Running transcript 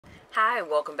Hi,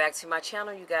 welcome back to my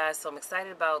channel, you guys. So I'm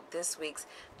excited about this week's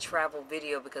travel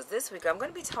video because this week I'm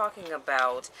going to be talking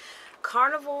about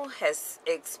Carnival has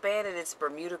expanded its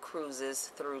Bermuda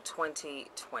cruises through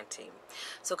 2020.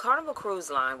 So Carnival Cruise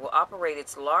Line will operate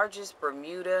its largest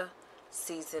Bermuda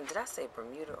season. Did I say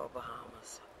Bermuda or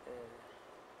Bahamas?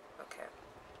 Okay.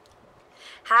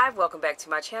 Hi, welcome back to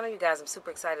my channel, you guys. I'm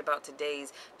super excited about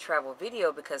today's travel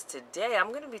video because today I'm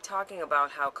going to be talking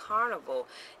about how Carnival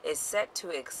is set to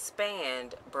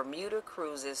expand Bermuda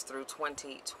cruises through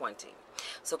 2020.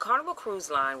 So Carnival Cruise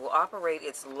Line will operate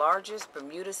its largest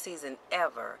Bermuda season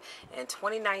ever in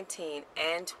 2019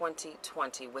 and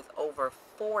 2020 with over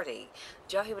 40,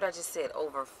 did y'all hear what I just said?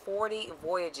 Over 40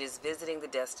 voyages visiting the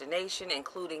destination,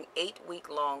 including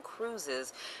 8-week-long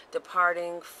cruises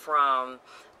departing from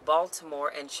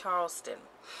Baltimore and Charleston.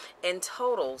 In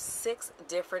total, 6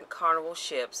 different Carnival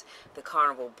ships, the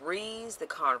Carnival Breeze, the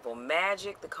Carnival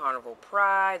Magic, the Carnival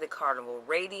Pride, the Carnival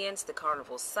Radiance, the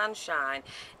Carnival Sunshine,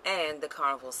 and the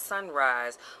Carnival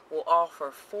Sunrise will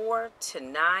offer 4 to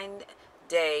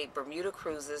 9-day Bermuda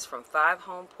cruises from 5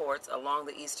 home ports along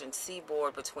the eastern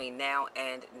seaboard between now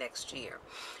and next year.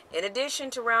 In addition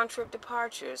to round-trip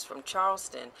departures from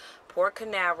Charleston, Port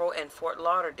Canaveral, and Fort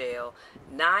Lauderdale,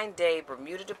 9-day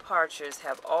Bermuda departures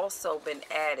have also been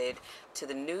added to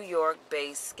the New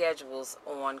York-based schedules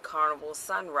on Carnival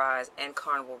Sunrise and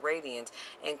Carnival Radiance,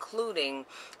 including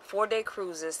 4-day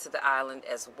cruises to the island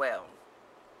as well.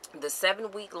 The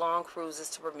 7-week-long cruises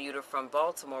to Bermuda from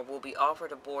Baltimore will be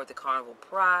offered aboard the Carnival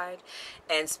Pride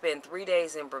and spend 3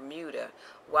 days in Bermuda,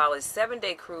 while a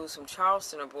 7-day cruise from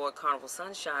Charleston aboard Carnival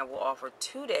Sunshine will offer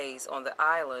 2 days on the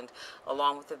island,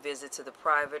 along with a visit to the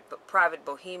private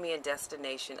bohemian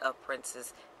destination of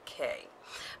Princess Cay.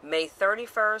 May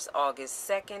 31st, August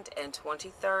 2nd and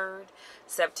 23rd,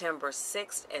 September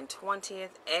 6th and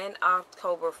 20th, and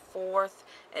October 4th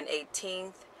and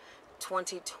 18th,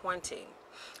 2020.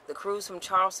 The cruise from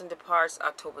Charleston departs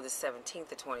October the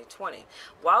 17th of 2020.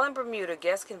 While in Bermuda,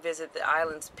 guests can visit the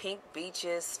island's pink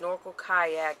beaches, snorkel,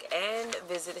 kayak, and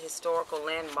visit historical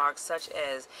landmarks such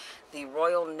as the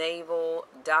Royal Naval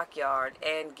Dockyard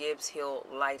and Gibbs Hill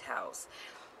Lighthouse.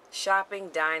 Shopping,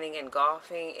 dining, and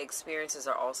golfing experiences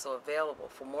are also available.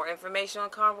 For more information on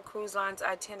Carnival Cruise Line's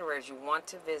itineraries, you want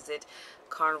to visit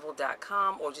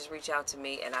carnival.com or just reach out to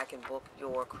me and I can book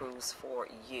your cruise for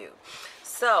you.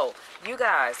 So, you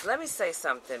guys, let me say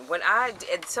something. I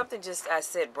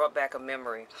said brought back a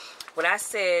memory. When I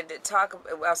said, I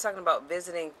was talking about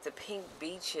visiting the pink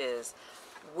beaches.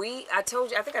 I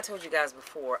think I told you guys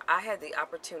before, I had the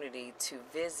opportunity to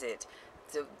visit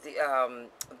the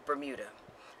Bermuda.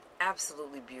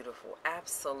 Absolutely beautiful.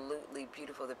 Absolutely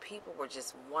beautiful. The people were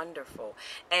just wonderful.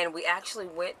 And we actually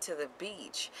went to the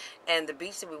beach. And the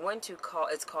beach that we went to,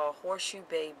 it's called Horseshoe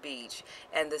Bay Beach.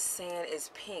 And the sand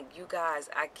is pink. You guys,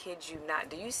 I kid you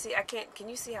not. Do you see, can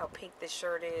you see how pink this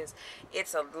shirt is?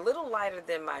 It's a little lighter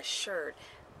than my shirt.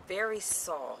 Very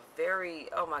soft.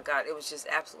 Oh my God, it was just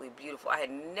absolutely beautiful. I had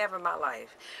never in my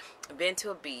life been to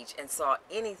a beach and saw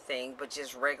anything but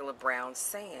just regular brown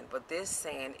sand, but this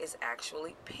sand is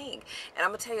actually pink. And I'm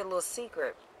gonna tell you a little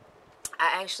secret.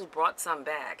 I actually brought some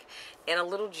back in a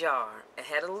little jar. It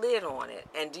had a lid on it,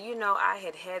 and do you know, I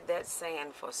had that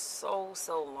sand for so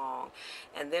long.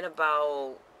 And then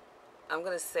about, I'm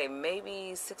gonna say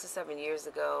maybe 6 or 7 years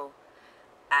ago,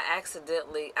 I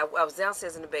was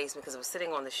downstairs in the basement because it was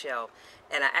sitting on the shelf,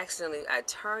 and I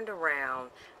turned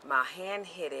around, my hand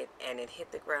hit it, and it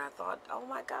hit the ground. I thought, oh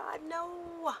my God,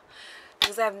 no.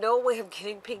 Because I have no way of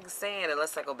getting pink sand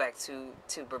unless I go back to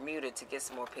Bermuda to get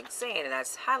some more pink sand, and I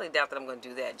highly doubt that I'm going to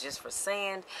do that just for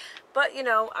sand. But, you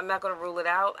know, I'm not going to rule it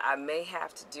out. I may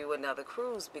have to do another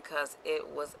cruise because it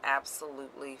was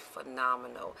absolutely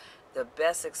phenomenal. The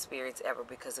best experience ever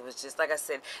because it was just, like I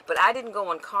said, but I didn't go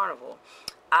on Carnival.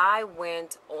 I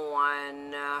went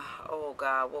on, oh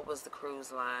God, what was the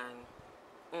cruise line?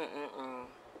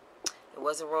 It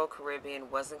wasn't Royal Caribbean,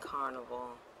 it wasn't Carnival.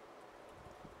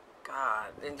 God,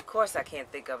 and of course I can't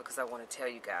think of it because I want to tell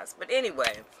you guys. But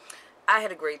anyway, I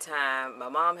had a great time. My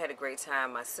mom had a great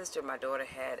time. My sister, my daughter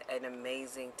had an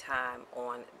amazing time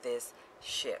on this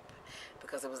ship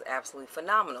because it was absolutely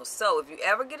phenomenal. So if you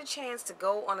ever get a chance to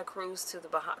go on a cruise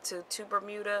to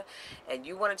Bermuda and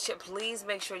you want to please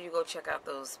make sure you go check out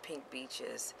those pink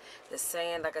beaches. The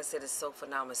sand, like I said, is so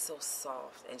phenomenal. It's so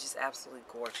soft and just absolutely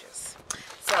gorgeous.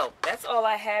 So that's all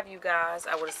I have, you guys.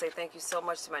 I want to say thank you so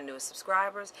much to my newest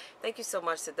subscribers. Thank you so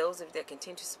much to those of you that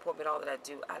continue to support me in all that I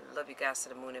do. I love you guys to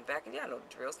the moon and back. And y'all know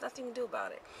the drill. There's nothing you can do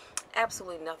about it.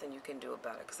 Absolutely nothing you can do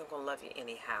about it because I'm going to love you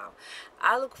anyhow.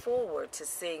 I look forward to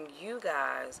seeing you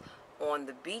guys on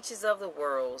the beaches of the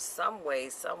world, some way,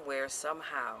 somewhere,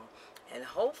 somehow. And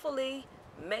hopefully,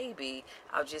 maybe,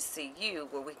 I'll just see you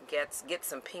where we can get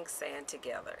some pink sand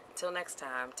together. Until next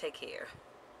time, take care.